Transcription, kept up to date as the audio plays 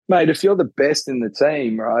Mate, if you're the best in the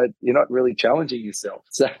team, right, you're not really challenging yourself.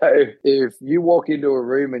 So if you walk into a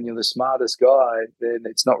room and you're the smartest guy, then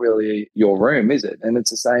it's not really your room, is it? And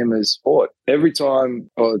it's the same as sport. Every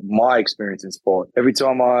time, or my experience in sport, every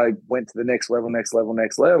time I went to the next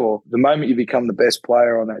level, the moment you become the best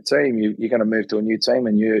player on that team, you're going to move to a new team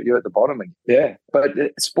and you're at the bottom again. Yeah. But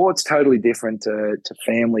sport's totally different to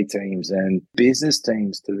family teams and business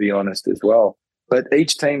teams, to be honest, as well. But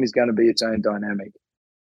each team is going to be its own dynamic.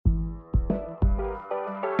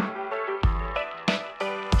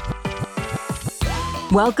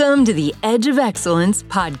 Welcome to the Edge of Excellence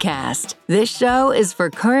podcast. This show is for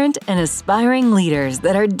current and aspiring leaders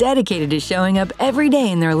that are dedicated to showing up every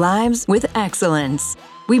day in their lives with excellence.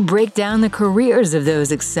 We break down the careers of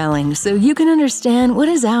those excelling so you can understand what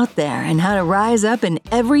is out there and how to rise up in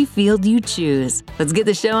every field you choose. Let's get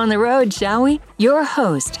the show on the road, shall we? Your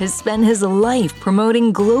host has spent his life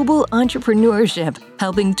promoting global entrepreneurship,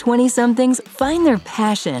 helping 20-somethings find their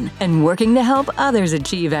passion, and working to help others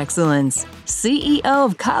achieve excellence. CEO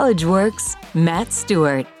of CollegeWorks, Matt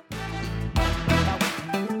Stewart.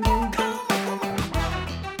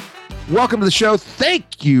 Welcome to the show.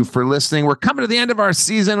 Thank you for listening. We're coming to the end of our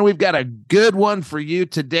season. We've got a good one for you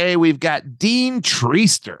today. We've got Dean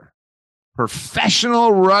Treister,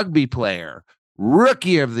 professional rugby player,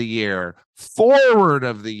 rookie of the year, forward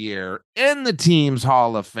of the year, in the team's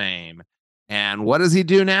Hall of Fame. And what does he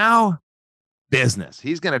do now? Business.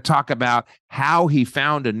 He's going to talk about how he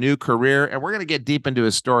found a new career, and we're going to get deep into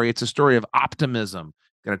his story. It's a story of optimism.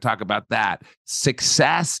 Going to talk about that.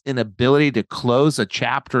 Success and ability to close a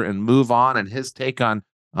chapter and move on, and his take on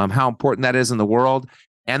how important that is in the world.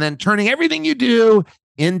 And then turning everything you do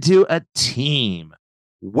into a team.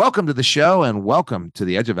 Welcome to the show and welcome to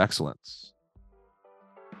the Edge of Excellence.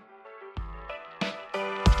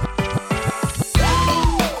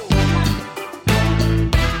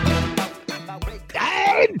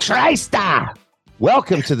 Dean Treister,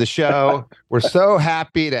 welcome to the show. We're so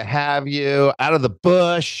happy to have you out of the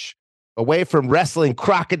bush, away from wrestling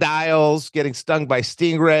crocodiles, getting stung by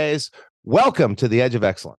stingrays. Welcome to the Edge of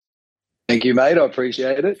Excellence. Thank you, mate. I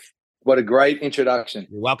appreciate it. What a great introduction.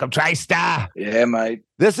 You're welcome, Treister. Yeah, mate.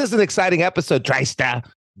 This is an exciting episode, Treister,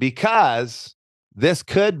 because this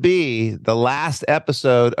could be the last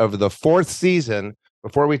episode of the fourth season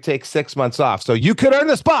before we take 6 months off. So you could earn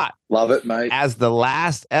the spot. Love it, mate. As the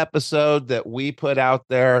last episode that we put out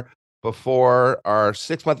there before our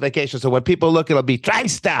 6-month vacation. So when people look, it'll be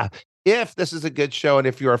Treister, if this is a good show and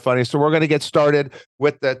if you are funny. So we're going to get started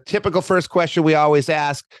with the typical first question we always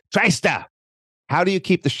ask. Treister, how do you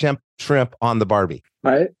keep the shrimp on the Barbie?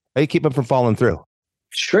 Mate. How do you keep them from falling through?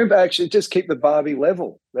 Shrimp actually just keep the Barbie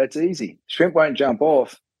level. That's easy. Shrimp won't jump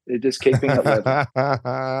off. They're just keeping it level.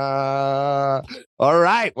 All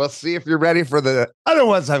right. We'll see if you're ready for the other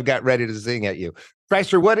ones I've got ready to zing at you.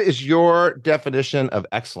 Treister, what is your definition of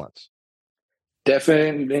excellence?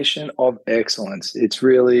 Definition of excellence. It's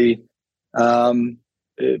really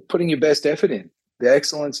putting your best effort in. The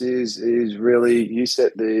excellence is really, you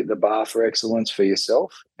set the bar for excellence for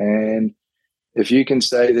yourself. And if you can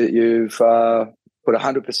say that you've put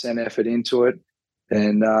 100% effort into it,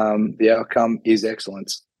 then the outcome is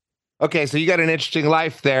excellence. Okay, so you got an interesting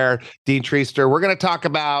life there, Dean Treister. We're going to talk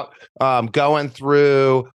about going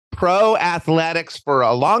through pro athletics for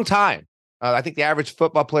a long time. I think the average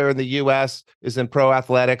football player in the U.S. is in pro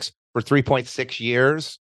athletics for 3.6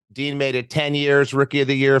 years. Dean made it 10 years, rookie of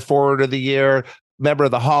the year, forward of the year, member of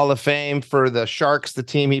the Hall of Fame for the Sharks, the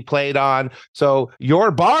team he played on. So your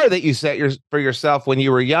bar that you set for yourself when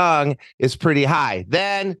you were young is pretty high.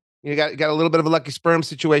 Then you got a little bit of a lucky sperm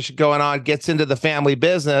situation going on, gets into the family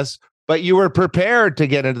business, but you were prepared to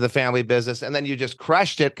get into the family business, and then you just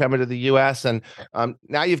crushed it coming to the U.S. And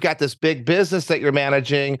now you've got this big business that you're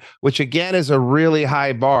managing, which again is a really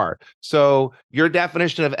high bar. So your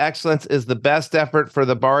definition of excellence is the best effort for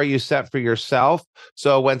the bar you set for yourself.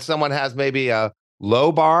 So when someone has maybe a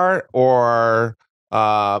low bar, or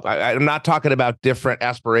I'm not talking about different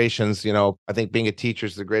aspirations. You know, I think being a teacher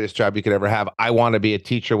is the greatest job you could ever have. I want to be a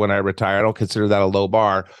teacher when I retire. I don't consider that a low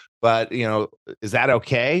bar. But, you know, is that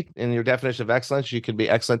okay in your definition of excellence? You can be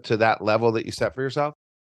excellent to that level that you set for yourself?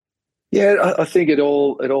 Yeah, I think it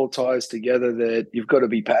all ties together that you've got to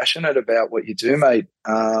be passionate about what you do, mate.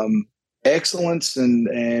 Excellence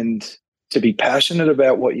and to be passionate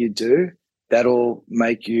about what you do, that'll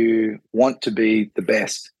make you want to be the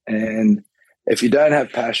best. And if you don't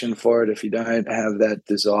have passion for it, if you don't have that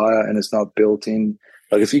desire and it's not built in,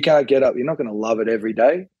 like if you can't get up, you're not going to love it every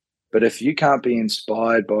day. But if you can't be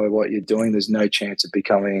inspired by what you're doing, there's no chance of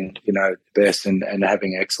becoming, the best and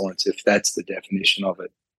having excellence, if that's the definition of it.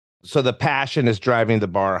 So the passion is driving the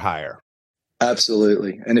bar higher.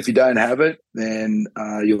 Absolutely. And if you don't have it, then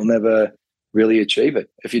you'll never really achieve it.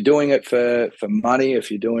 If you're doing it for money,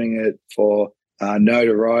 if you're doing it for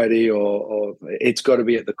notoriety, or it's got to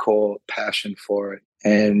be at the core passion for it.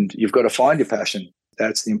 And you've got to find your passion.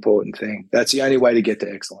 That's the important thing. That's the only way to get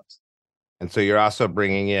to excellence. And so you're also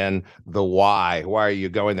bringing in the why. Why are you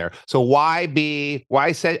going there? So why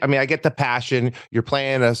say, I mean, I get the passion. You're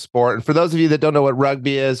playing a sport. And for those of you that don't know what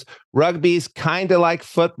rugby's kind of like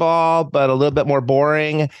football, but a little bit more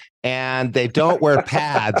boring. And they don't wear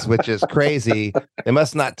pads, which is crazy. They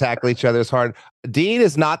must not tackle each other as hard. Dean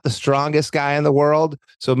is not the strongest guy in the world.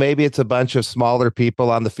 So maybe it's a bunch of smaller people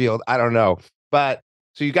on the field. I don't know. But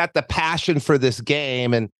so you got the passion for this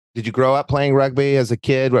game. And did you grow up playing rugby as a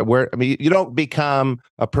kid? I mean, you don't become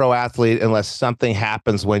a pro athlete unless something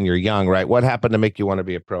happens when you're young, right? What happened to make you want to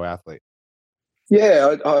be a pro athlete?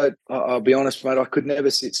 Yeah, I'll be honest, mate. I could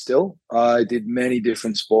never sit still. I did many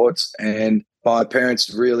different sports, and my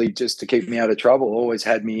parents really, just to keep me out of trouble, always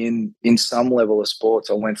had me in some level of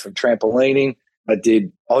sports. I went from trampolining. I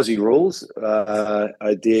did Aussie rules.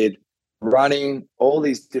 I did running. All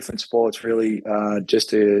these different sports, really,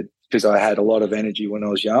 because I had a lot of energy when I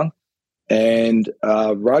was young. And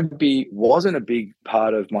rugby wasn't a big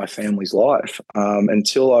part of my family's life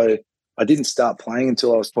until I didn't start playing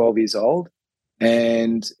until I was 12 years old.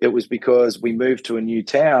 And it was because we moved to a new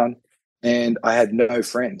town and I had no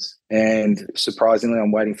friends. And surprisingly,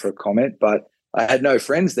 I'm waiting for a comment, but I had no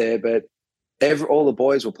friends there, but all the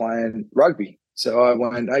boys were playing rugby. So I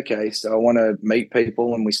went, okay, so I want to meet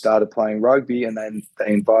people, and we started playing rugby, and then they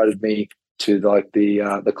invited me to like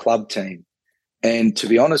the club team. And to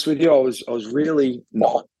be honest with you, I was really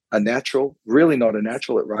not a natural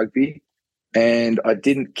at rugby. And I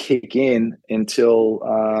didn't kick in until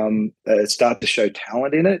it started to show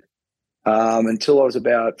talent in it, until I was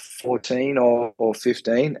about 14 or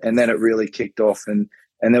 15. And then it really kicked off. And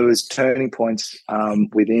there was turning points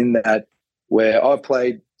within that where I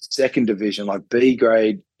played second division, like B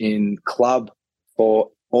grade in club for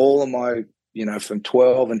all of my, from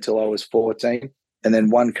 12 until I was 14. And then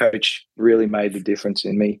one coach really made the difference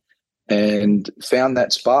in me and found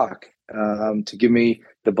that spark to give me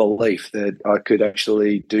the belief that I could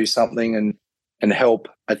actually do something and help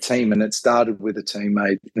a team. And it started with a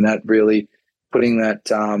teammate, and that really putting that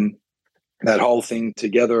whole thing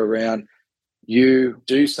together around you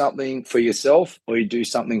do something for yourself or you do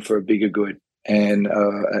something for a bigger good. And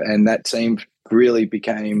that team really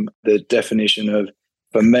became the definition of,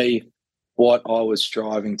 for me, what I was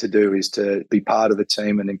striving to do is to be part of a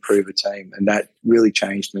team and improve a team. And that really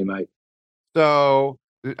changed me, mate. So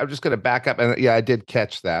I'm just going to back up. And yeah, I did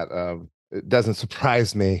catch that. It doesn't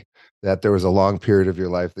surprise me that there was a long period of your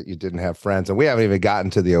life that you didn't have friends. And we haven't even gotten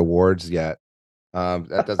to the awards yet.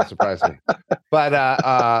 That doesn't surprise me.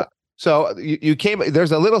 But so you came,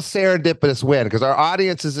 there's a little serendipitous win because our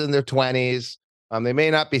audience is in their 20s. They may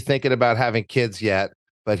not be thinking about having kids yet.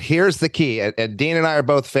 But here's the key, and Dean and I are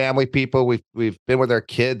both family people. We've been with our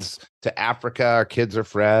kids to Africa. Our kids are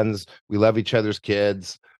friends. We love each other's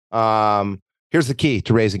kids. Here's the key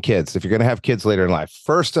to raising kids. If you're going to have kids later in life,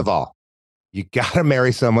 first of all, you got to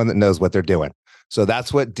marry someone that knows what they're doing. So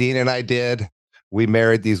that's what Dean and I did. We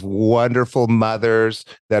married these wonderful mothers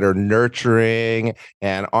that are nurturing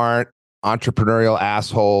and aren't entrepreneurial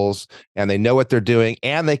assholes, and they know what they're doing,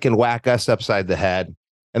 and they can whack us upside the head.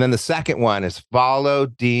 And then the second one is follow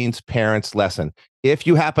Dean's parents' lesson. If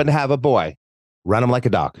you happen to have a boy, run him like a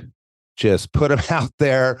dog. Just put him out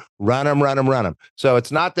there, run him. So it's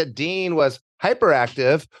not that Dean was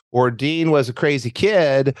hyperactive or Dean was a crazy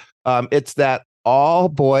kid. It's that all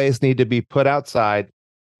boys need to be put outside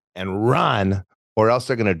and run, or else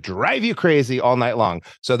they're going to drive you crazy all night long.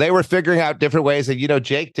 So they were figuring out different ways. And,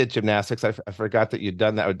 Jake did gymnastics. I forgot that you'd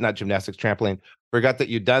done that. Not gymnastics, trampoline. Forgot that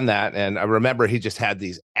you'd done that. And I remember he just had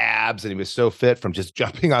these abs and he was so fit from just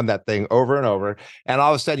jumping on that thing over and over. And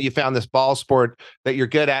all of a sudden you found this ball sport that you're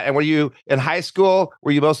good at. And were you in high school?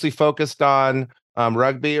 Were you mostly focused on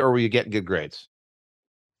rugby, or were you getting good grades?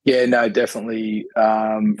 Yeah, no, definitely.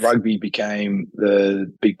 Rugby became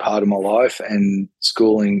the big part of my life, and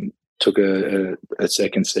schooling took a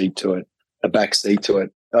second seat to it, a back seat to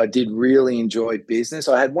it. I did really enjoy business.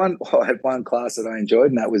 I had one class that I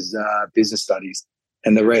enjoyed, and that was business studies,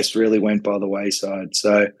 and the rest really went by the wayside.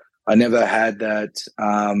 So I never had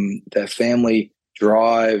that family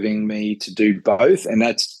driving me to do both, and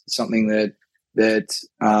that's something that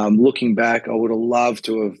looking back, I would have loved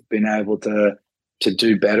to have been able to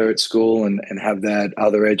do better at school and have that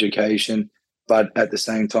other education. But at the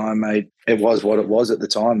same time, mate, it was what it was at the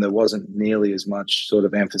time. There wasn't nearly as much sort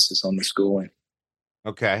of emphasis on the schooling.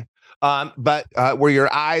 Okay. But were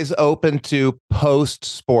your eyes open to post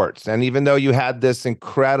sports? And even though you had this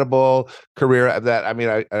incredible career that, I mean,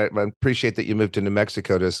 I appreciate that you moved to New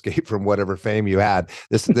Mexico to escape from whatever fame you had,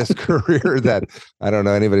 this career that I don't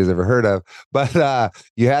know anybody's ever heard of, but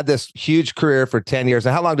you had this huge career for 10 years.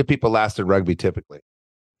 And how long do people last in rugby typically?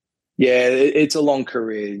 Yeah, it's a long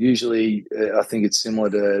career. Usually, I think it's similar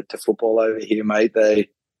to football over here, mate. They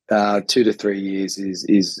 2 to 3 years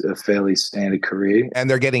is a fairly standard career. And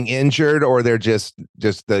they're getting injured, or they're just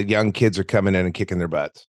the young kids are coming in and kicking their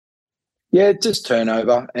butts? Yeah, just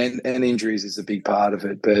turnover and injuries is a big part of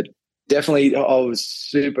it. But definitely, I was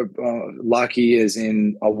super lucky, as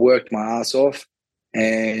in I worked my ass off,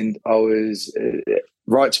 and I was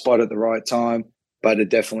right spot at the right time. But it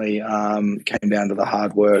definitely came down to the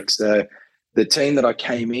hard work. So the team that I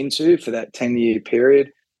came into for that 10-year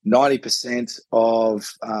period, 90% of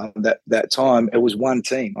that time, it was one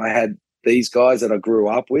team. I had these guys that I grew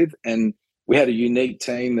up with, and we had a unique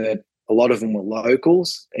team that a lot of them were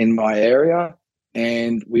locals in my area,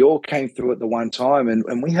 and we all came through at the one time,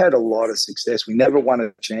 and we had a lot of success. We never won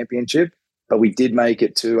a championship, but we did make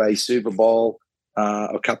it to a Super Bowl,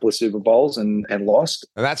 a couple of Super Bowls, and lost.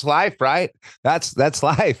 And that's life, right? That's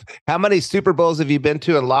life. How many Super Bowls have you been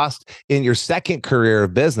to and lost in your second career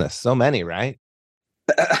of business? So many, right?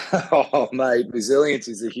 Oh, mate, resilience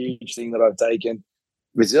is a huge thing that I've taken.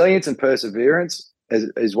 Resilience and perseverance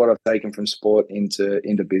is what I've taken from sport into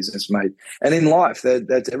business, mate. And in life,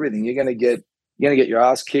 that's everything. You're gonna get your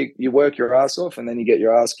ass kicked. You work your ass off, and then you get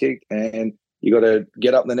your ass kicked, and you got to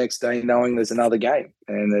get up the next day knowing there's another game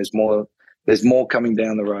and there's more coming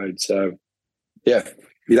down the road. So, yeah,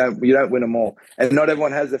 you don't win them all, and not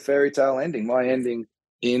everyone has the fairy tale ending. My ending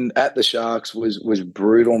at the Sharks was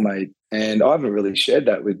brutal, mate. And I haven't really shared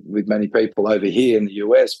that with many people over here in the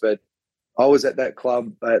US, but I was at that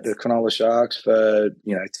club at the Cronulla Sharks for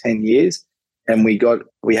 10 years, and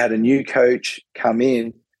we had a new coach come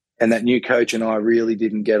in, and that new coach and I really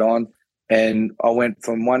didn't get on. And I went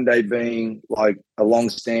from one day being like a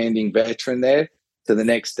long-standing veteran there to the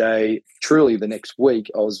next day, truly the next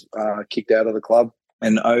week, I was kicked out of the club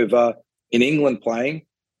and over in England playing.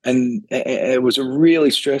 And it was a really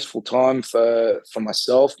stressful time for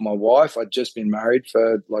myself, my wife. I'd just been married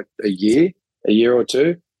for like a year or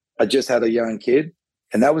two. I just had a young kid,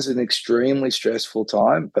 and that was an extremely stressful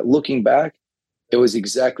time. But looking back, it was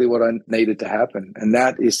exactly what I needed to happen. And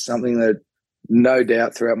that is something that no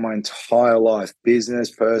doubt throughout my entire life, business,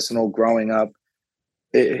 personal, growing up,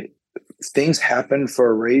 things happen for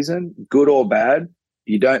a reason, good or bad.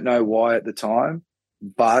 You don't know why at the time.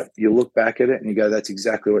 But you look back at it and you go, that's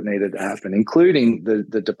exactly what needed to happen, including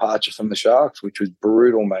the departure from the Sharks, which was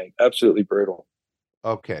brutal, mate. Absolutely brutal.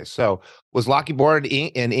 Okay. So was Lockie born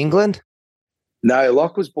in England? No,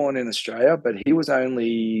 Locke was born in Australia, but he was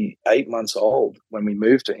only 8 months old when we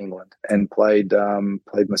moved to England and played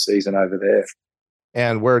my season over there.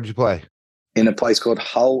 And where did you play? In a place called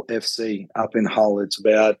Hull FC up in Hull. It's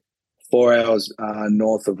about 4 hours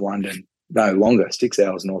north of London. No, longer, 6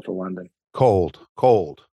 hours north of London. Cold.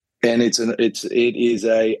 And it is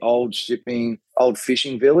a old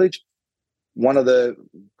fishing village. One of the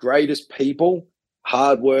greatest people,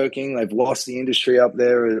 hardworking. They've lost the industry up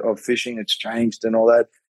there of fishing. It's changed and all that.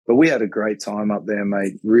 But we had a great time up there,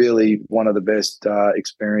 mate. Really one of the best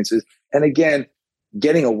experiences. And again,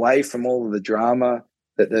 getting away from all of the drama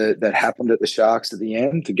that happened at the Sharks at the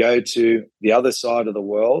end to go to the other side of the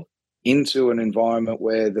world into an environment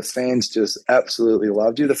where the fans just absolutely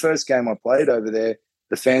loved you. The first game I played over there,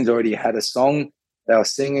 the fans already had a song. They were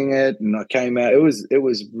singing it, and I came out. It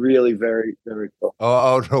was really very, very cool.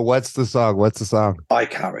 Oh no! What's the song? I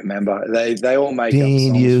can't remember. They all make Dean,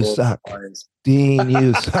 up songs you for suck. the players. Dean,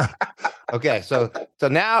 you suck. Okay, so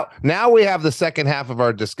now we have the second half of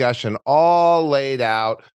our discussion all laid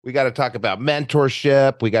out. We got to talk about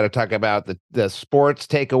mentorship. We got to talk about the sports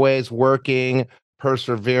takeaways, working,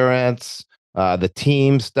 perseverance, the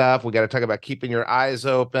team stuff. We got to talk about keeping your eyes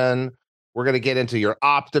open. We're going to get into your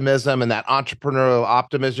optimism and that entrepreneurial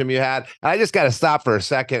optimism you had. And I just got to stop for a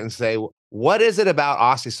second and say, what is it about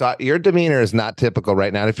Aussie? So your demeanor is not typical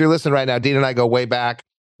right now. And if you're listening right now, Dean and I go way back.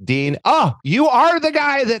 Dean, you are the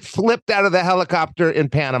guy that flipped out of the helicopter in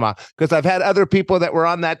Panama, because I've had other people that were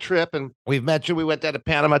on that trip, and we've mentioned we went down to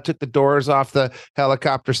Panama, took the doors off the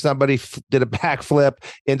helicopter. Somebody did a backflip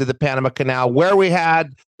into the Panama Canal, where we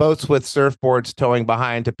had boats with surfboards towing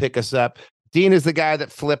behind to pick us up. Dean is the guy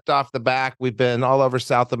that flipped off the back. We've been all over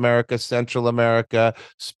South America, Central America,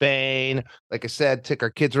 Spain. Like I said, took our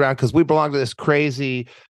kids around because we belong to this crazy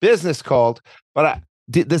business cult. But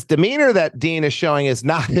this demeanor that Dean is showing is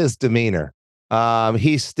not his demeanor.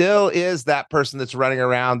 He still is that person that's running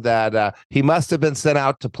around that he must have been sent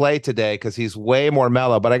out to play today because he's way more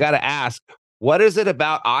mellow. But I got to ask, what is it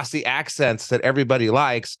about Aussie accents that everybody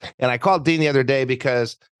likes? And I called Dean the other day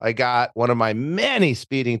because I got one of my many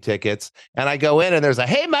speeding tickets, and I go in and there's a,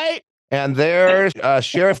 hey, mate. And there's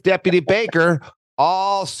Sheriff Deputy Baker,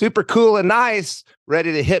 all super cool and nice,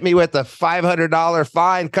 ready to hit me with a $500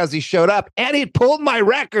 fine because he showed up. And he pulled my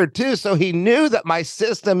record, too. So he knew that my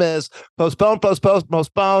system is postpone,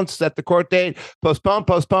 set the court date,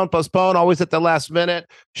 postpone, always at the last minute.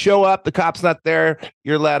 Show up, the cop's not there,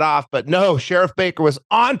 you're let off. But no, Sheriff Baker was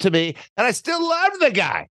on to me, and I still love the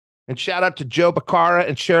guy. And shout out to Joe Bacara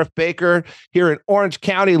and Sheriff Baker here in Orange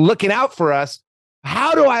County looking out for us.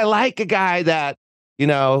 How do I like a guy that, you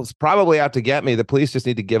know, is probably out to get me? The police just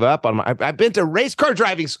need to give up on my. I've been to race car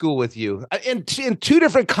driving school with you in 2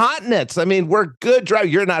 different continents. I mean, we're good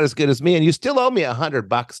drivers. You're not as good as me, and you still owe me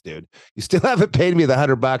 $100, dude. You still haven't paid me the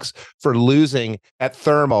 $100 for losing at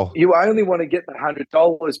Thermal. You only want to get the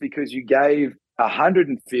 $100 because you gave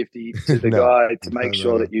 $150 to the guy to make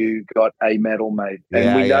sure that you got a medal, mate.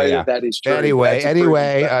 And we know that is true.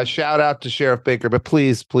 Anyway, shout out to Sheriff Baker, but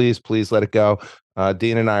please let it go.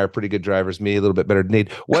 Dean and I are pretty good drivers. Me a little bit better than Dean.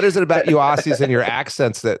 What is it about you Aussies and your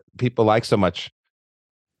accents that people like so much?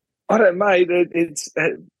 I don't, mate. It's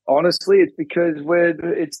honestly, it's because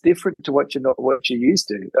it's different to what you're used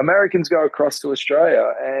to. Americans go across to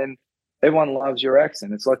Australia and everyone loves your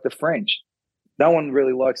accent. It's like the French. No one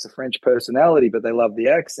really likes the French personality, but they love the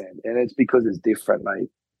accent, and it's because it's different, mate.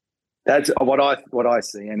 That's what I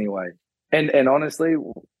see anyway. And honestly,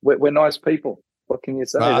 we're nice people. What can you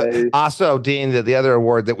say? Also, Dean, the other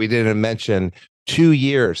award that we didn't mention, 2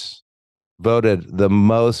 years voted the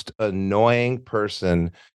most annoying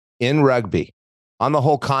person in rugby on the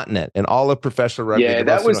whole continent and all of professional rugby. Yeah,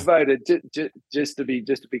 that was voted. Just to be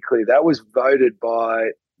clear, that was voted by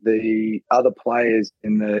the other players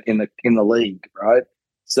in the league, right?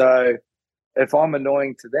 So if I'm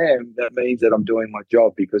annoying to them, that means that I'm doing my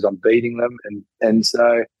job because I'm beating them, and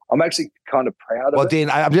so I'm actually kind of proud of it. Well, Dean,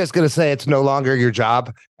 I'm just going to say it's no longer your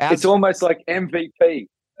job. It's almost like MVP.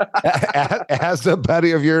 As a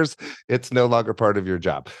buddy of yours, it's no longer part of your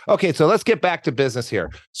job. Okay, so let's get back to business here.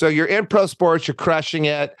 So you're in pro sports, you're crushing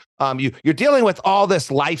it. You're dealing with all this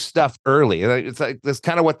life stuff early. It's like that's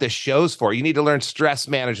kind of what this show's for. You need to learn stress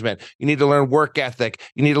management. You need to learn work ethic.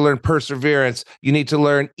 You need to learn perseverance. You need to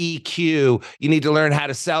learn EQ. You need to learn how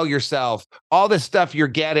to sell yourself. All this stuff you're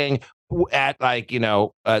getting at a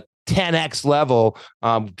 10x level,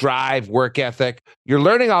 drive, work ethic. You're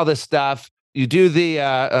learning all this stuff. You do the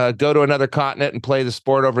go to another continent and play the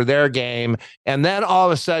sport over their game. And then all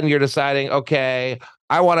of a sudden you're deciding, okay,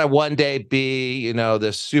 I want to one day be,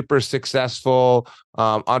 this super successful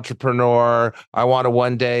entrepreneur. I want to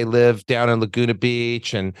one day live down in Laguna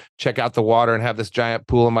Beach and check out the water and have this giant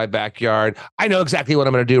pool in my backyard. I know exactly what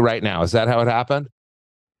I'm going to do right now. Is that how it happened?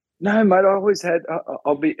 No, mate, I always had,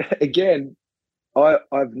 I've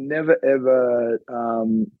never ever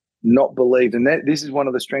not believed, and this is one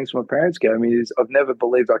of the strengths my parents gave me, is I've never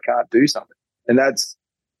believed I can't do something. And that's,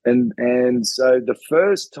 and so the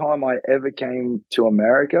first time I ever came to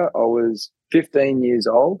America, I was 15 years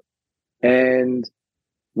old, and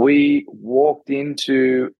we walked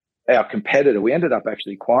into our competitor. We ended up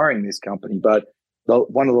actually acquiring this company, but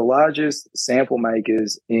one of the largest sample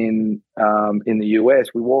makers in the US.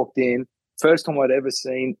 We walked in, first time I'd ever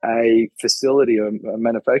seen a facility, a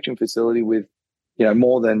manufacturing facility with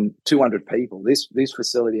more than 200 people. This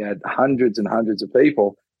facility had hundreds and hundreds of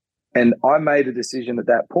people. And I made a decision at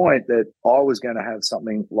that point that I was going to have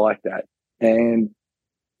something like that. And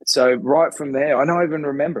so right from there, I don't even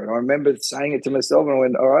remember it. I remember saying it to myself and I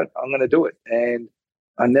went, all right, I'm going to do it. And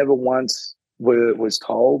I never once was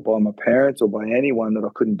told by my parents or by anyone that I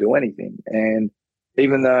couldn't do anything. And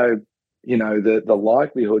even though, the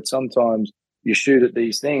likelihood, sometimes you shoot at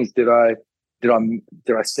these things, did I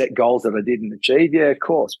set goals that I didn't achieve? Yeah, of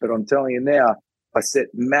course. But I'm telling you now, I set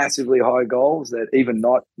massively high goals that even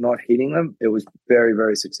not hitting them, it was very,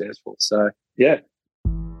 very successful. So, yeah.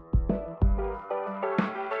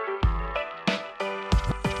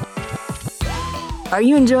 Are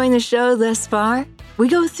you enjoying the show thus far? We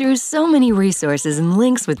go through so many resources and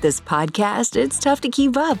links with this podcast, it's tough to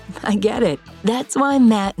keep up. I get it. That's why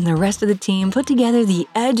Matt and the rest of the team put together the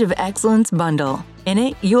Edge of Excellence bundle. In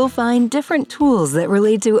it, you'll find different tools that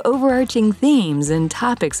relate to overarching themes and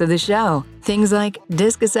topics of the show. Things like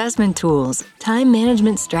DISC assessment tools, time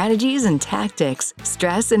management strategies and tactics,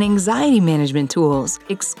 stress and anxiety management tools,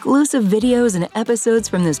 exclusive videos and episodes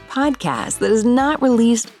from this podcast that is not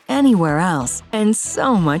released anywhere else, and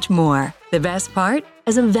so much more. The best part?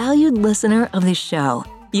 As a valued listener of the show,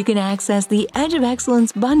 you can access the Edge of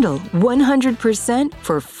Excellence bundle 100%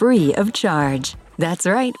 for free of charge. That's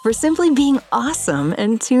right, for simply being awesome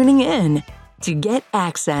and tuning in. To get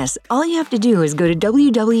access, all you have to do is go to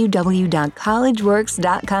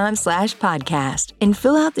www.collegeworks.com/podcast and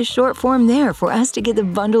fill out the short form there for us to get the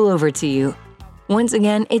bundle over to you. Once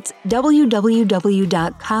again, it's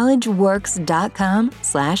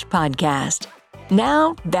www.collegeworks.com/podcast.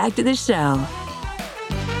 Now, back to the show.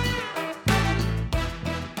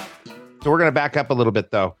 So we're going to back up a little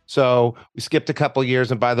bit, though. So we skipped a couple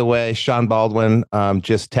years. And by the way, Sean Baldwin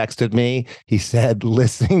just texted me. He said,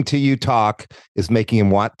 listening to you talk is making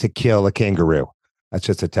him want to kill a kangaroo. That's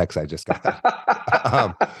just a text I just got.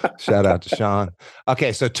 Shout out to Sean.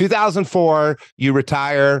 Okay, so 2004, you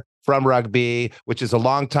retire from rugby, which is a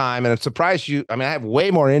long time. And I'm surprised you, I mean, I have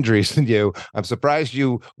way more injuries than you. I'm surprised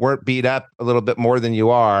you weren't beat up a little bit more than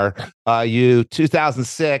you are.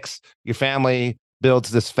 2006, your family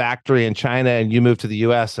builds this factory in China and you move to the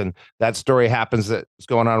US, and that story happens that's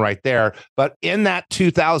going on right there. But in that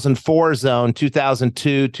 2004 zone,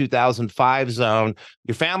 2002, 2005 zone,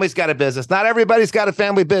 your family's got a business. Not everybody's got a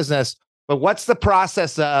family business, but what's the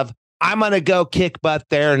process of, I'm going to go kick butt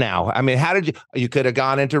there now? I mean, how did you could have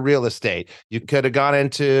gone into real estate. You could have gone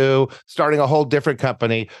into starting a whole different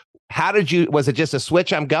company. How did you, was it just a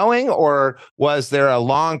switch, I'm going, or was there a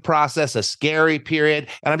long process, a scary period?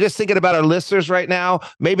 And I'm just thinking about our listeners right now.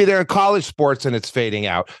 Maybe they're in college sports and it's fading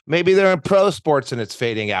out. Maybe they're in pro sports and it's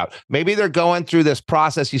fading out. Maybe they're going through this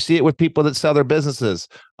process. You see it with people that sell their businesses.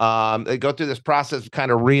 They go through this process of kind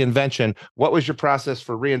of reinvention. What was your process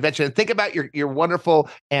for reinvention? And think about your wonderful,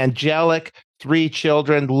 angelic 3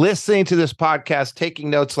 children listening to this podcast, taking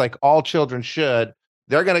notes like all children should.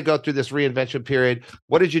 They're going to go through this reinvention period.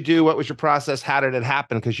 What did you do? What was your process? How did it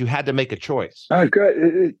happen? Because you had to make a choice. Oh,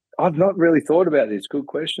 great. I've not really thought about this. Good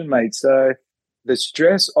question, mate. So the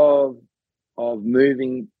stress of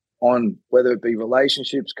moving on, whether it be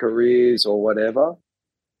relationships, careers, or whatever,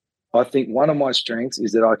 I think one of my strengths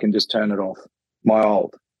is that I can just turn it off, my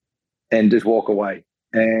old, and just walk away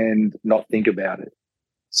and not think about it.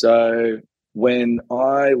 So when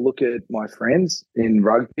I look at my friends in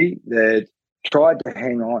rugby that tried to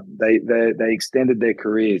hang on, they extended their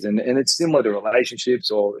careers, and it's similar to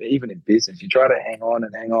relationships or even in business. You try to hang on,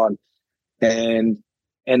 and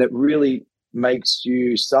it really makes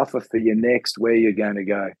you suffer for your next where you're going to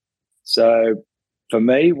go. So for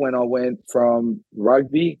me, when I went from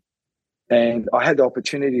rugby, and I had the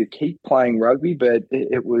opportunity to keep playing rugby, but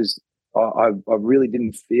it was I really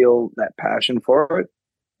didn't feel that passion for it.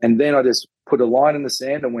 And then I just put a line in the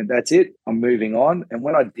sand and went, that's it, I'm moving on. And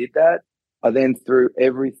when I did that, I then threw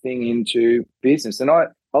everything into business. And I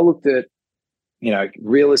looked at,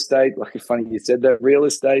 real estate. Like, it's funny you said that, real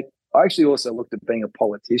estate. I actually also looked at being a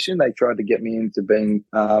politician. They tried to get me into being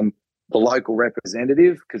the local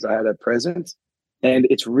representative because I had a presence. And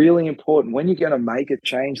it's really important when you're going to make a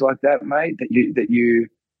change like that, mate, that you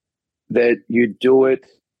do it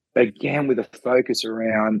again with a focus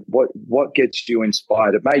around what gets you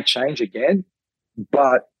inspired. It may change again,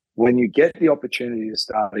 but when you get the opportunity to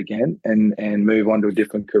start again and move on to a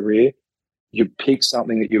different career, you pick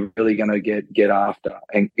something that you're really going to get after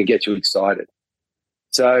and it gets you excited.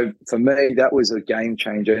 So for me, that was a game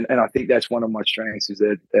changer. And I think that's one of my strengths is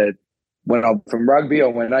that when I'm from rugby, I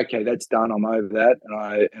went, okay, that's done. I'm over that.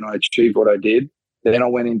 And I achieved what I did. Then I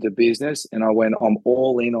went into business and I went, I'm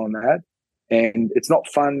all in on that. And it's not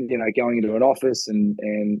fun, going into an office and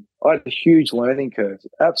I had a huge learning curve,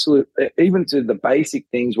 absolutely, even to the basic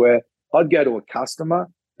things where I'd go to a customer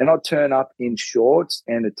and I'd turn up in shorts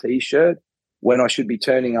and a t-shirt when I should be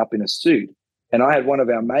turning up in a suit. And I had one of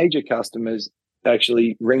our major customers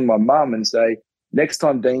actually ring my mum and say, next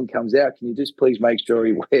time Dean comes out, can you just please make sure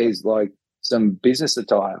he wears like some business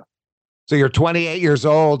attire? So you're 28 years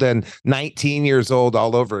old and 19 years old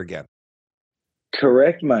all over again.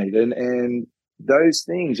 Correct, mate. And those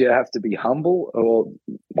things, you have to be humble, or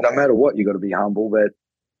no matter what, you got to be humble. But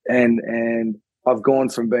and I've gone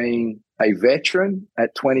from being a veteran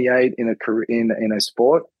at 28 in a career in a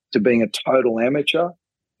sport to being a total amateur,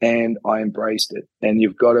 and I embraced it. And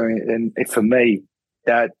you've got to, and for me,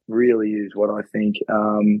 that really is what I think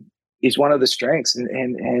is one of the strengths.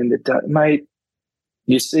 And it, mate,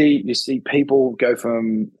 you see people go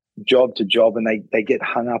from job to job and they get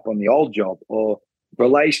hung up on the old job or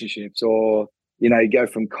relationships, or you go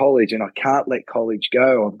from college and I can't let college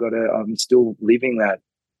go. I'm still living that.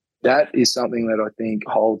 That is something that I think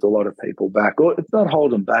holds a lot of people back. Or it's not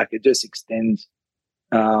hold them back, it just extends.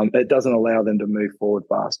 It doesn't allow them to move forward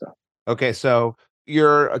faster. Okay, so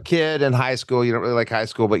you're a kid in high school. You don't really like high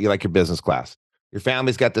school, but you like your business class. Your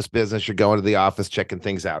family's got this business. You're going to the office, checking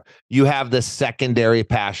things out. You have this secondary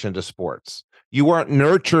passion to sports. You weren't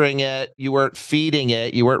nurturing it. You weren't feeding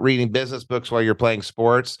it. You weren't reading business books while you're playing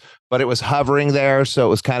sports, but it was hovering there. So it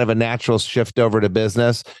was kind of a natural shift over to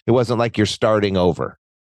business. It wasn't like you're starting over.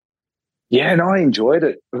 Yeah, and I enjoyed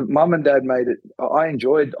it. Mum and dad made it. I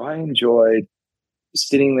enjoyed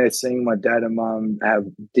sitting there seeing my dad and mum have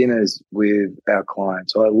dinners with our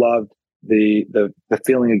clients. I loved the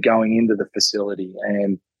feeling of going into the facility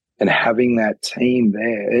and having that team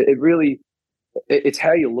there. It really, it's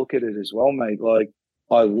how you look at it as well, mate. Like,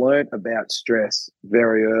 I learnt about stress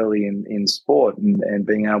very early in sport and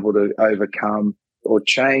being able to overcome or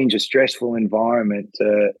change a stressful environment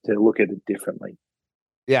to look at it differently.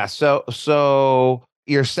 Yeah. So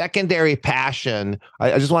your secondary passion,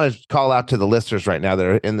 I just want to call out to the listeners right now that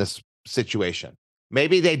are in this situation.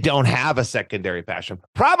 Maybe they don't have a secondary passion.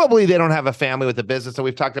 Probably they don't have a family with a business. So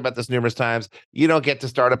we've talked about this numerous times. You don't get to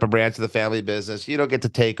start up a branch of the family business. You don't get to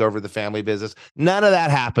take over the family business. None of that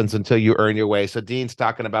happens until you earn your way. So Dean's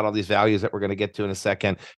talking about all these values that we're going to get to in a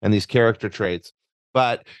second and these character traits.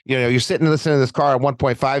 But, you're sitting listening to this car at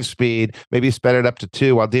 1.5 speed, maybe you sped it up to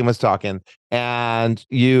 2 while Dean was talking, and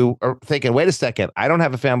you are thinking, wait a second, I don't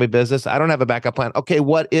have a family business. I don't have a backup plan. Okay,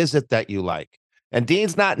 what is it that you like? And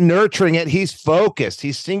Dean's not nurturing it. He's focused.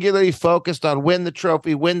 He's singularly focused on win the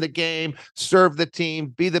trophy, win the game, serve the team,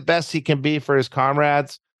 be the best he can be for his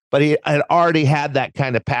comrades. But he had already had that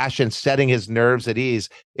kind of passion setting his nerves at ease.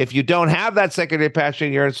 If you don't have that secondary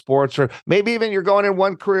passion, you're in sports, or maybe even you're going in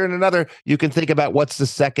one career and another, you can think about what's the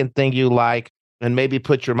second thing you like and maybe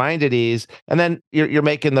put your mind at ease. And then you're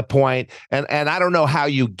making the point. And I don't know how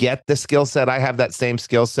you get the skill set. I have that same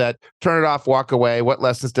skill set. Turn it off, walk away. What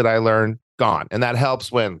lessons did I learn? Gone. And that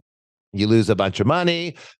helps when you lose a bunch of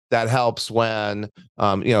money. That helps when,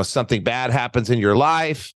 something bad happens in your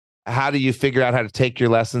life. How do you figure out how to take your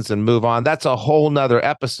lessons and move on? That's a whole nother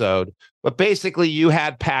episode. But basically, you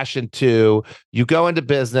had passion too. You go into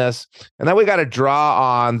business, and then we got to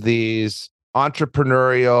draw on these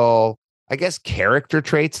entrepreneurial, I guess, character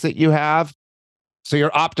traits that you have. So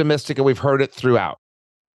you're optimistic, and we've heard it throughout.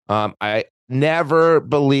 I never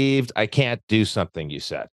believed I can't do something, you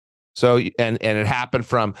said. So, and it happened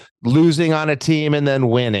from losing on a team and then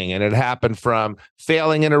winning. And it happened from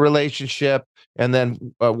failing in a relationship and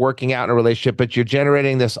then working out in a relationship, but you're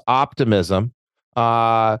generating this optimism.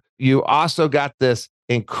 You also got this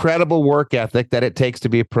incredible work ethic that it takes to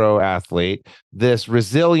be a pro athlete, this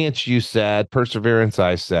resilience, you said, perseverance,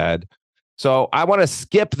 I said. So I want to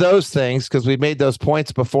skip those things because we've made those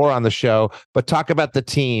points before on the show, but talk about the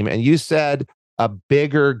team. And you said a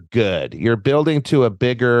bigger good. You're building to a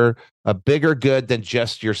bigger good than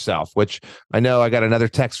just yourself, which I know I got another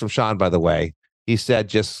text from Sean, by the way. He said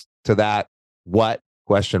just to that, what?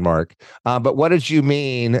 Question mark. But what did you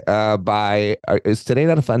mean by, is today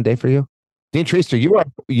not a fun day for you? Dean Treister,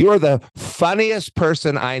 you are the funniest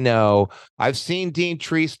person I know. I've seen Dean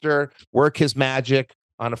Treister work his magic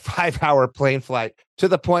on a 5-hour plane flight to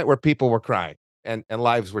the point where people were crying and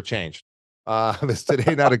lives were changed. Is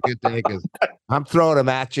today not a good day? Because I'm throwing them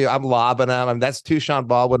at you. I'm lobbing them. That's 2 Sean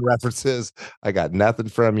Baldwin references. I got nothing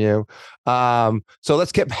from you. So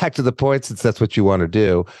let's get back to the point since that's what you want to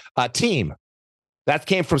do. Team. That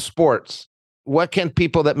came from sports. What can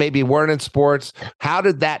people that maybe weren't in sports, how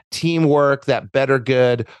did that teamwork, that better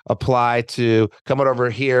good apply to coming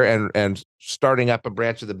over here and starting up a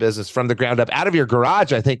branch of the business from the ground up out of your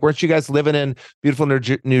garage? I think, weren't you guys living in beautiful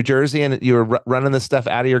New Jersey and you were running this stuff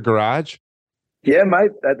out of your garage? Yeah,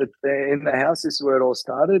 mate. In the house, this is where it all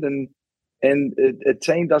started. And a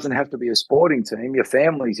team doesn't have to be a sporting team. Your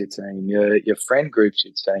family's your team. Your friend group's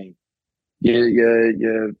your team.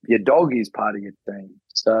 Your dog is part of your team.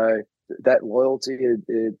 So that loyalty, and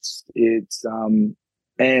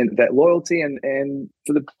that loyalty and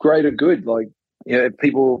for the greater good, like,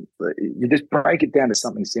 people, you just break it down to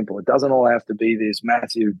something simple. It doesn't all have to be this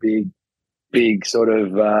massive, big sort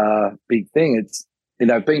of big thing. It's,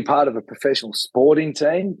 being part of a professional sporting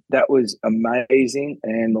team, that was amazing,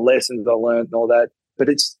 and the lessons I learned and all that, but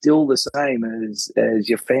it's still the same as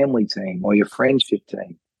your family team or your friendship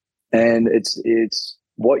team. And it's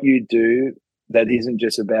what you do that isn't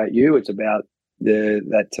just about you, it's about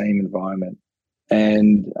that team environment.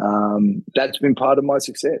 And that's been part of my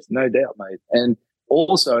success, no doubt, mate. And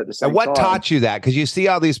also at the same time. And what taught you that? Because you see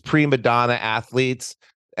all these prima donna athletes,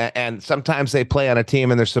 and sometimes they play on a team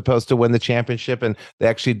and they're supposed to win the championship and they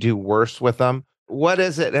actually do worse with them. What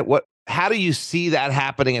is it? How do you see that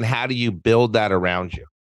happening, and how do you build that around you?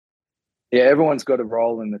 Yeah, everyone's got a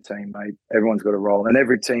role in the team, mate. Everyone's got a role, and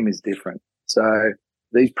every team is different. So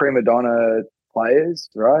these prima donna players,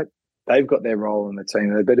 right? they've got their role in the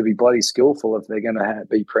team. They better be bloody skillful if they're going to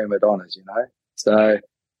be prima donnas, you know. So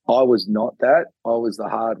I was not that. I was the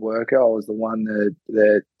hard worker. I was the one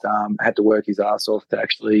that had to work his ass off to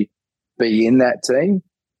actually be in that team.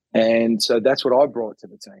 And so that's what I brought to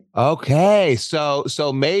the team. Okay. So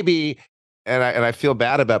maybe, and I feel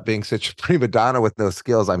bad about being such a prima donna with no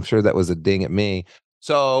skills. I'm sure that was a ding at me.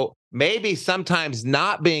 So maybe sometimes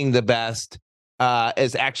not being the best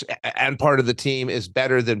is actually, and part of the team is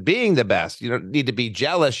better than being the best. You don't need to be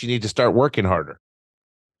jealous. You need to start working harder.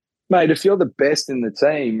 Mate, if you're the best in the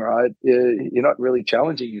team, right, you're not really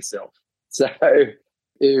challenging yourself. So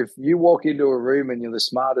if you walk into a room and you're the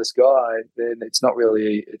smartest guy, then it's not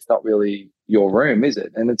really your room, is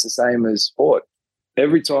it? And it's the same as sport.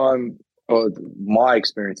 Every time, or my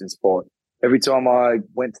experience in sport, every time I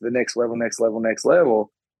went to the next level,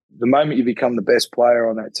 the moment you become the best player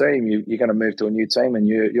on that team, you're going to move to a new team and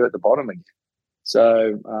you're at the bottom again.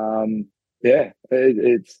 So,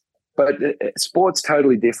 but sport's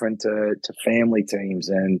totally different to family teams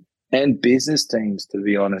and business teams, to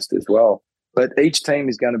be honest, as well. But each team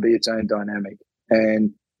is going to be its own dynamic.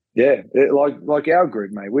 And like our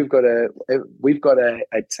group, mate, we've got a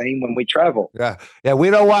team when we travel. Yeah. We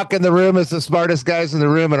don't walk in the room as the smartest guys in the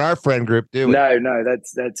room in our friend group, do we? No,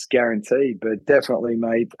 that's guaranteed. But definitely,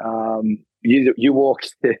 mate, you walk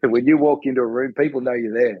when you walk into a room, people know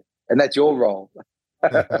you're there, and that's your role.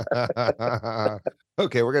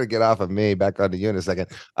 Okay, we're gonna get off of me, back onto you in a second.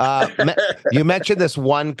 You mentioned this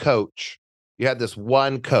one coach. You had this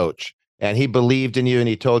one coach. And he believed in you, and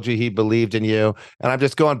he told you he believed in you. And I'm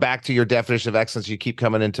just going back to your definition of excellence. You keep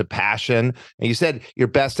coming into passion. And you said your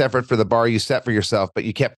best effort for the bar you set for yourself, but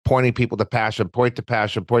you kept pointing people to passion, point to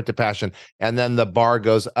passion, point to passion. And then the bar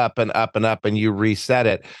goes up and up and up, and you reset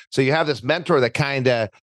it. So you have this mentor that kind of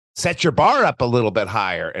sets your bar up a little bit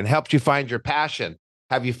higher and helps you find your passion.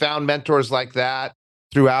 Have you found mentors like that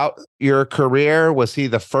throughout your career? Was he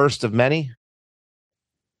the first of many?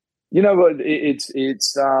 You know what?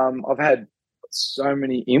 It's I've had so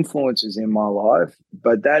many influences in my life,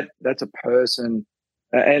 but that's a person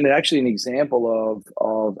and actually an example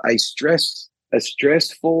of a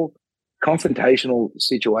stressful, confrontational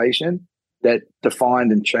situation that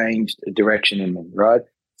defined and changed a direction in me, right?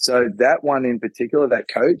 So that one in particular, that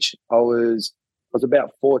coach, I was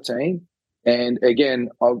about 14, and again,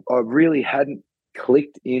 I really hadn't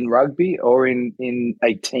clicked in rugby or in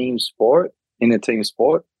a team sport.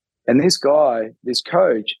 And this guy, this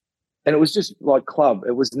coach, and it was just like club.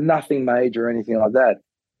 It was nothing major or anything like that.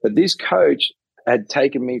 But this coach had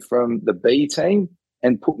taken me from the B team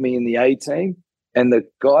and put me in the A team. And the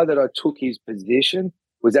guy that I took his position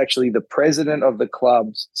was actually the president of the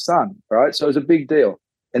club's son, right? So it was a big deal.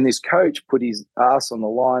 And this coach put his ass on the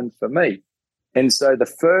line for me. And so the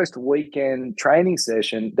first weekend training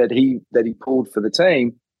session that he pulled for the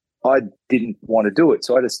team, I didn't want to do it.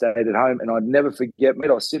 So I just stayed at home, and I'd never forget,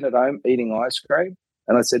 mate, I was sitting at home eating ice cream,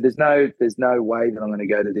 and I said, there's no way that I'm going to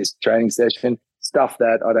go to this training session. Stuff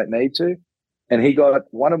that, I don't need to. And he got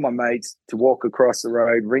one of my mates to walk across the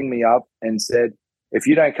road, ring me up and said, if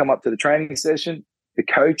you don't come up to the training session, the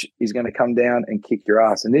coach is going to come down and kick your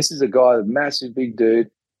ass. And this is a guy, a massive big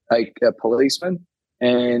dude, a policeman,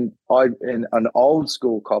 and an old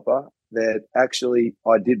school copper that actually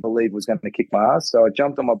I did believe was going to kick my ass. So I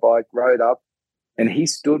jumped on my bike, rode up, and he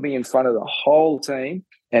stood me in front of the whole team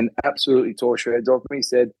and absolutely tore shreds off me. He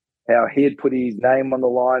said how he had put his name on the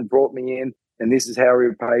line, brought me in, and this is how he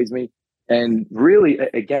repays me. And really,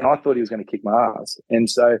 again, I thought he was going to kick my ass. And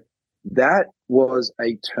so that was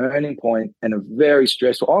a turning point and a very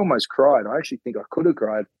stressful, I almost cried. I actually think I could have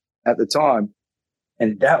cried at the time.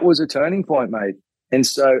 And that was a turning point, mate. And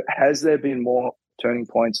so has there been more turning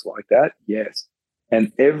points like that? Yes.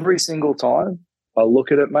 And every single time I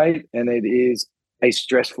look at it, mate, and it is a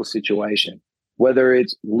stressful situation, whether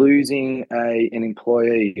it's losing an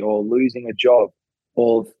employee or losing a job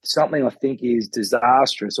or something I think is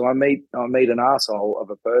disastrous, or I meet an asshole of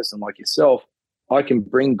a person like yourself, I can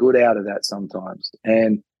bring good out of that sometimes.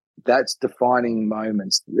 And that's defining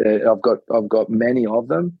moments. I've got many of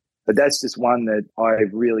them, but that's just one that I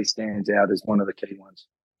really stands out as one of the key ones.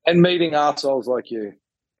 And meeting assholes like you.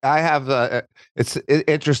 I have, it's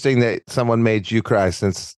interesting that someone made you cry,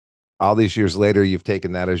 since all these years later, you've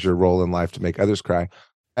taken that as your role in life to make others cry.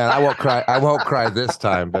 And I won't cry. I won't cry this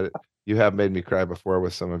time, but you have made me cry before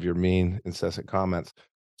with some of your mean, incessant comments.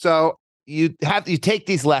 So you take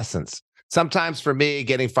these lessons. Sometimes for me,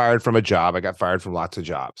 getting fired from a job, I got fired from lots of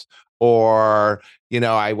jobs. or,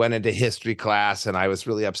 I went into history class and I was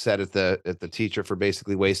really upset at the teacher for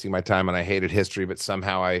basically wasting my time, and I hated history, but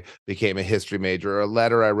somehow I became a history major, or a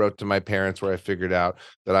letter I wrote to my parents where I figured out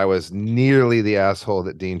that I was nearly the asshole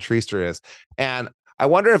that Dean Treister is. And I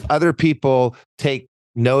wonder if other people take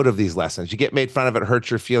note of these lessons. You get made fun of, it hurts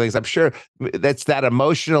your feelings. I'm sure that's that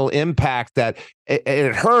emotional impact that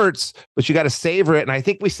it hurts, but you got to savor it. And I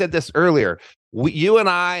think we said this earlier. You and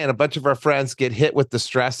I and a bunch of our friends get hit with the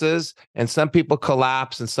stresses, and some people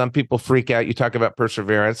collapse and some people freak out. You talk about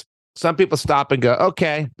perseverance. Some people stop and go,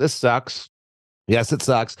 okay, this sucks. Yes, it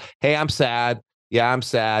sucks. Hey, I'm sad. Yeah, I'm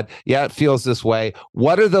sad. Yeah, it feels this way.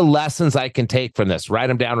 What are the lessons I can take from this? Write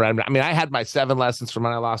them down. I mean, I had my 7 lessons from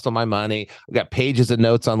when I lost all my money. I've got pages of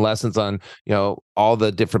notes on lessons on, all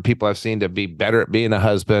the different people I've seen to be better at being a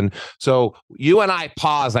husband. So you and I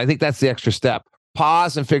pause. I think that's the extra step.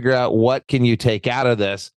 Pause and figure out what can you take out of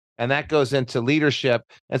this. And that goes into leadership.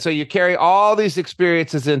 And so you carry all these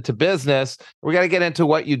experiences into business. We got to get into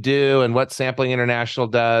what you do and what Sampling International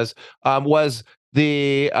does. Was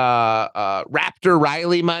the Raptor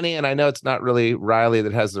Riley money, and I know it's not really Riley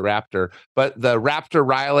that has the Raptor, but the Raptor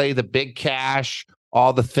Riley, the big cash,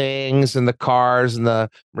 all the things and the cars and the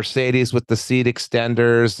Mercedes with the seat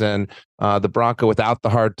extenders and the Bronco without the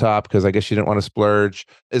hardtop, because I guess you didn't want to splurge.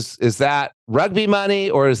 Is that rugby money,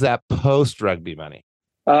 or is that post-rugby money?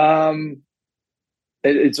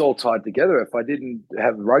 It's all tied together. If I didn't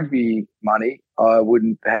have rugby money, I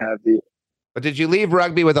wouldn't have the... But did you leave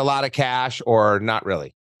rugby with a lot of cash, or not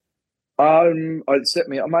really? Mate,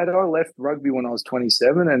 I left rugby when I was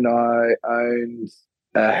 27, and I owned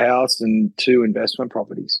a house and 2 investment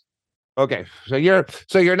properties. Okay, so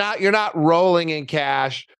you're not rolling in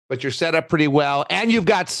cash, but you're set up pretty well, and you've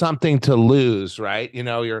got something to lose, right?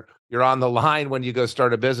 You're on the line when you go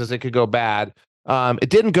start a business. It could go bad. It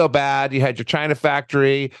didn't go bad. You had your China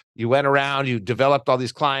factory. You went around. You developed all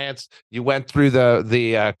these clients. You went through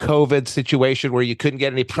the COVID situation where you couldn't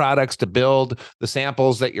get any products to build the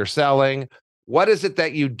samples that you're selling. What is it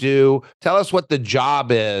that you do? Tell us what the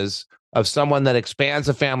job is of someone that expands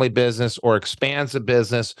a family business or expands a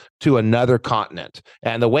business to another continent.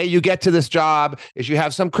 And the way you get to this job is you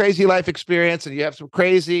have some crazy life experience, and you have some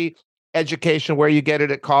crazy education, where you get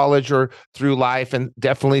it at college or through life, and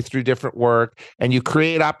definitely through different work. And you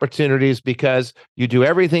create opportunities because you do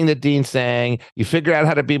everything that Dean's saying. You figure out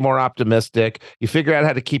how to be more optimistic. You figure out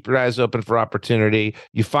how to keep your eyes open for opportunity.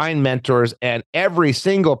 You find mentors, and every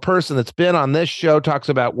single person that's been on this show talks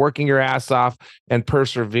about working your ass off and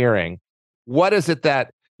persevering. What is it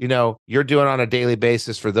that you're doing on a daily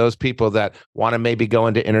basis for those people that want to maybe go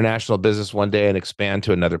into international business one day and expand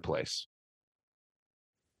to another place?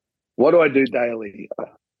 What do I do daily?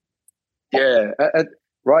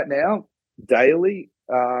 Right now, daily,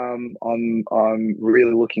 I'm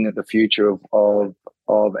really looking at the future of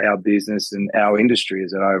our business and our industry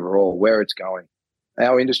as an overall, where it's going.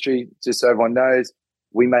 Our industry, just so everyone knows,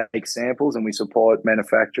 we make samples and we support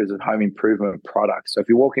manufacturers of home improvement products. So if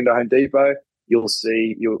you walk into Home Depot, you'll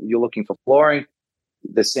see you're looking for flooring.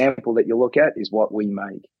 The sample that you look at is what we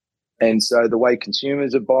make. And so the way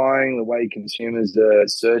consumers are buying, the way consumers are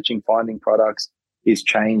searching, finding products is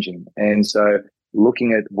changing. And so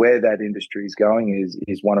looking at where that industry is going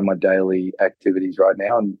is one of my daily activities right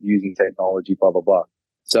now, and using technology, blah, blah, blah.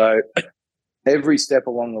 So every step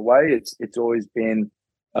along the way, it's always been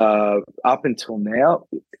up until now,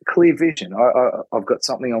 clear vision. I've got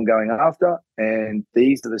something I'm going after, and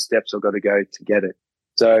these are the steps I've got to go to get it.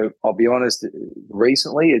 So I'll be honest,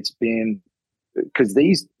 recently it's been, because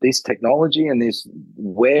this technology and this,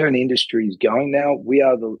 where an industry is going now, we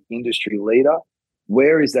are the industry leader.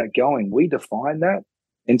 Where is that going? We define that,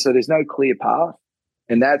 and so there's no clear path,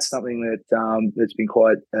 and that's something that that's been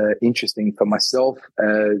quite interesting for myself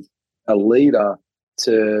as a leader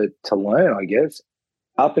to learn, I guess.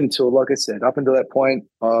 Up until, like I said, up until that point,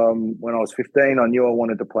 when I was 15, I knew I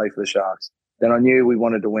wanted to play for the Sharks. Then I knew we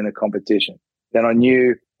wanted to win a competition. Then I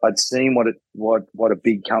knew I'd seen what a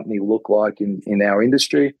big company looked like in our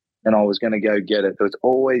industry, and I was going to go get it. There was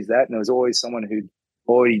always that, and there was always someone who'd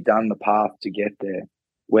already done the path to get there.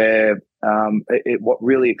 Where what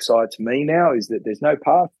really excites me now is that there's no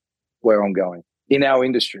path where I'm going in our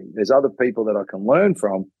industry. There's other people that I can learn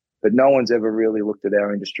from, but no one's ever really looked at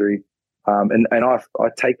our industry. And I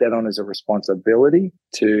take that on as a responsibility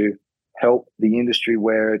to help the industry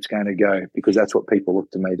where it's going to go, because that's what people look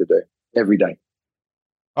to me to do every day.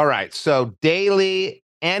 All right. So daily,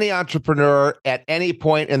 any entrepreneur at any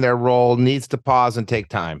point in their role needs to pause and take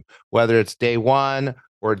time, whether it's day 1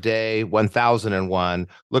 or day 1001.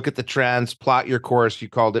 Look at the trends, plot your course. You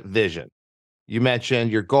called it vision. You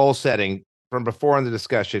mentioned your goal setting, from before in the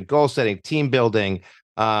discussion: goal setting, team building,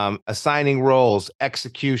 assigning roles,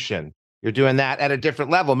 execution. You're doing that at a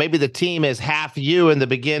different level. Maybe the team is half you in the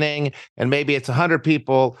beginning, and maybe it's 100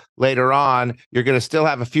 people later on. You're going to still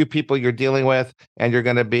have a few people you're dealing with, and you're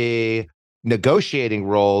going to be negotiating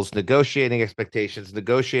roles, negotiating expectations,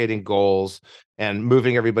 negotiating goals, and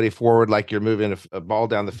moving everybody forward like you're moving a ball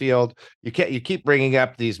down the field. You keep bringing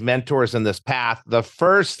up these mentors in this path. The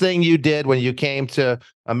first thing you did when you came to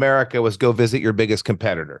America was go visit your biggest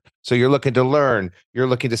competitor. So you're looking to learn, you're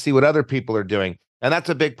looking to see what other people are doing. And that's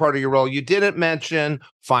a big part of your role. You didn't mention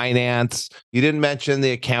finance. You didn't mention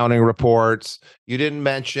the accounting reports. You didn't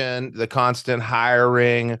mention the constant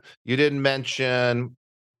hiring. You didn't mention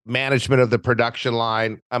management of the production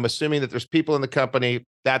line. I'm assuming that there's people in the company,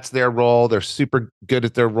 that's their role. They're super good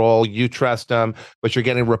at their role. You trust them, but you're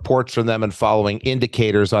getting reports from them and following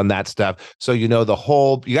indicators on that stuff. So you know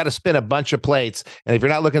you got to spin a bunch of plates. And if you're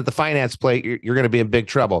not looking at the finance plate, you're going to be in big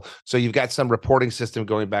trouble. So you've got some reporting system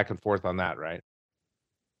going back and forth on that, right?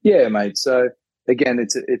 Yeah, mate. So again,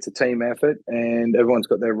 it's a team effort, and everyone's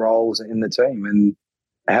got their roles in the team. And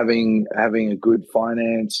having a good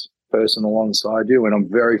finance person alongside you, and I'm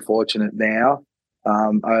very fortunate now.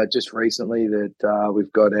 Just recently that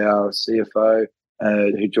we've got our CFO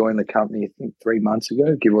who joined the company, I think 3 months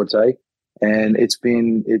ago, give or take, and it's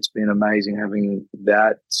been amazing having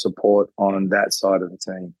that support on that side of the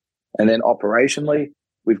team. And then operationally,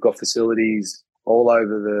 we've got facilities all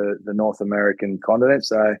over the North American continent.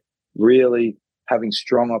 So really having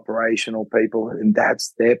strong operational people, and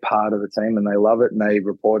that's their part of the team, and they love it and they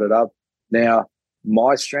report it up. Now,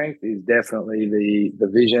 my strength is definitely the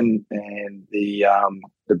vision and the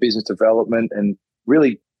business development, and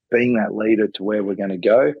really being that leader to where we're going to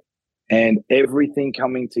go, and everything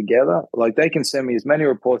coming together. Like, they can send me as many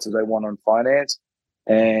reports as they want on finance,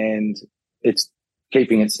 and it's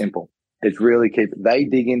keeping it simple. It's really they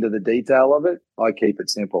dig into the detail of it. I keep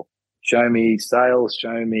it simple. Show me sales,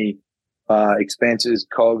 show me expenses,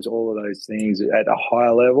 COGS, all of those things at a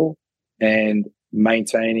higher level, and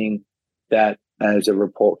maintaining that as a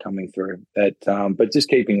report coming through. But just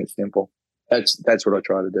keeping it simple. That's what I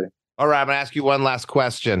try to do. All right, I'm going to ask you one last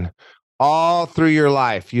question. All through your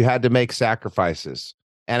life, you had to make sacrifices.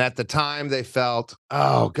 And at the time, they felt,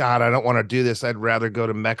 oh, God, I don't want to do this. I'd rather go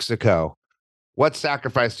to Mexico. What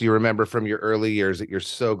sacrifice do you remember from your early years that you're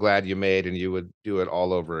so glad you made and you would do it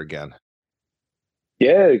all over again?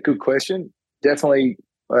 Yeah, good question. Definitely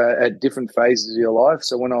at different phases of your life.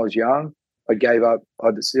 So when I was young, I gave up.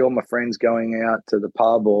 I'd see all my friends going out to the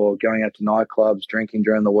pub or going out to nightclubs, drinking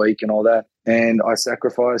during the week and all that. And I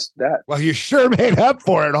sacrificed that. Well, you sure made up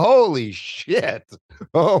for it. Holy shit.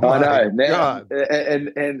 Oh, my God.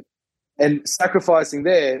 And sacrificing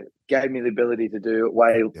there gave me the ability to do it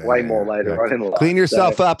way more later on in life. Clean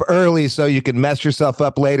yourself up early so you can mess yourself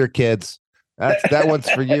up later, kids. That one's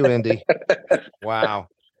for you, Indy. Wow.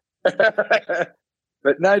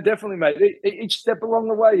 But no, definitely, mate. Each step along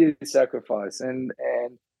the way is a sacrifice. And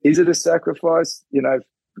is it a sacrifice,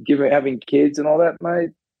 having kids and all that, mate?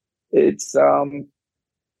 It's, no.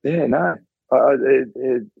 I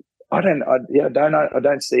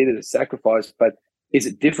don't see it as a sacrifice, but is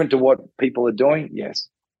it different to what people are doing? Yes.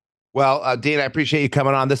 Well, Dean, I appreciate you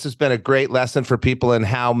coming on. This has been a great lesson for people in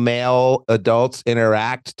how male adults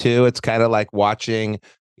interact too. It's kind of like watching,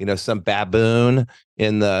 some baboon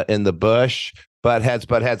in the bush. Butt heads.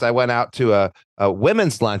 I went out to a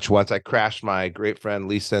women's lunch once. I crashed my great friend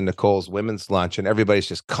Lisa and Nicole's women's lunch, and everybody's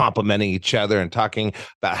just complimenting each other and talking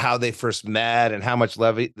about how they first met and how much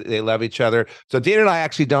they love each other. So Dean and I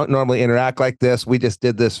actually don't normally interact like this. We just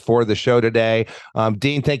did this for the show today.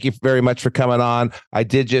 Dean, thank you very much for coming on. I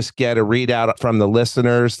did just get a readout from the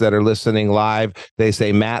listeners that are listening live. They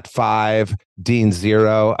say Matt 5, Dean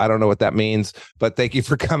 0. I don't know what that means, but thank you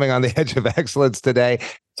for coming on the Edge of Excellence today.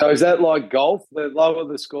 So is that like golf? The lower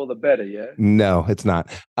the score, the better, yeah? No, it's not.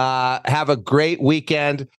 Have a great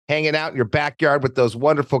weekend hanging out in your backyard with those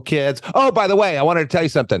wonderful kids. Oh, by the way, I wanted to tell you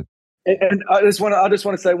something. And I just want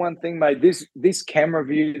to say one thing, mate. This camera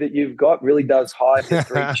view that you've got really does hide the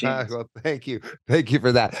three chins. Well, thank you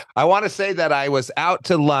for that. I want to say that I was out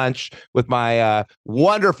to lunch with my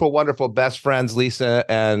wonderful, wonderful best friends Lisa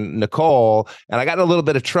and Nicole, and I got in a little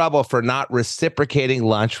bit of trouble for not reciprocating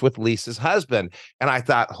lunch with Lisa's husband. And I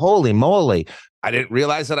thought, holy moly! I didn't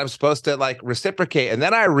realize that I'm supposed to like reciprocate. And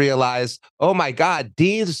then I realized, oh my God,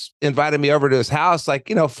 Dean's invited me over to his house,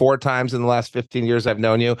 like, 4 times in the last 15 years I've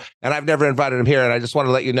known you. And I've never invited him here. And I just want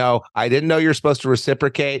to let you know, I didn't know you're supposed to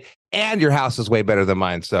reciprocate, and your house is way better than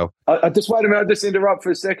mine. So I just wait a minute, I'll just interrupt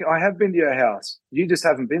for a second. I have been to your house. You just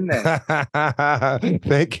haven't been there.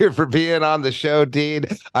 Thank you for being on the show, Dean.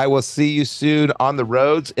 I will see you soon on the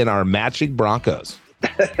roads in our matching Broncos.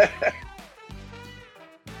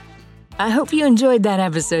 I hope you enjoyed that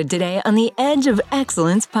episode today on the Edge of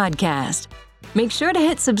Excellence podcast. Make sure to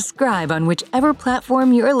hit subscribe on whichever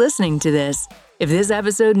platform you're listening to this. If this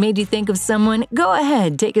episode made you think of someone, go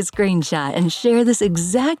ahead, take a screenshot and share this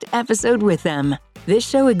exact episode with them. This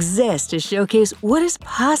show exists to showcase what is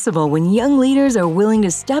possible when young leaders are willing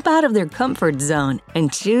to step out of their comfort zone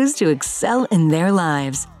and choose to excel in their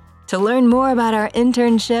lives. To learn more about our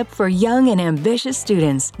internship for young and ambitious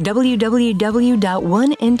students,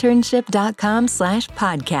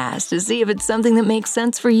 www.oneinternship.com/podcast to see if it's something that makes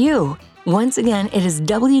sense for you. Once again, it is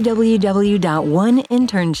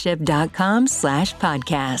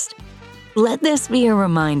www.oneinternship.com/podcast. Let this be a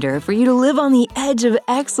reminder for you to live on the edge of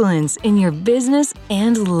excellence in your business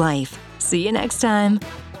and life. See you next time.